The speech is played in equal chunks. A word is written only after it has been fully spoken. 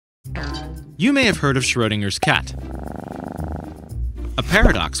You may have heard of Schrodinger's cat, a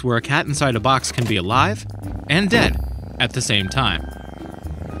paradox where a cat inside a box can be alive and dead at the same time.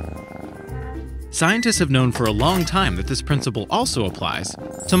 Scientists have known for a long time that this principle also applies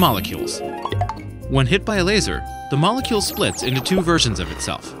to molecules. When hit by a laser, the molecule splits into two versions of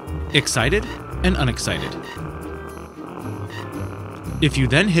itself, excited and unexcited. If you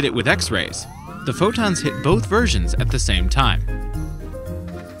then hit it with X-rays, the photons hit both versions at the same time.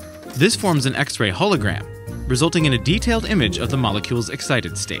 This forms an X-ray hologram, resulting in a detailed image of the molecule's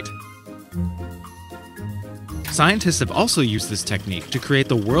excited state. Scientists have also used this technique to create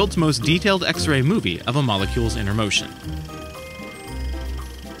the world's most detailed X-ray movie of a molecule's inner motion.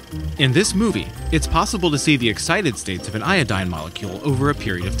 In this movie, it's possible to see the excited states of an iodine molecule over a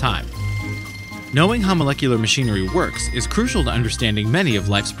period of time. Knowing how molecular machinery works is crucial to understanding many of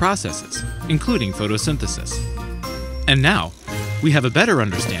life's processes, including photosynthesis. And now, we have a better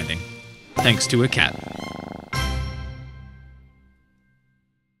understanding, thanks to a cat.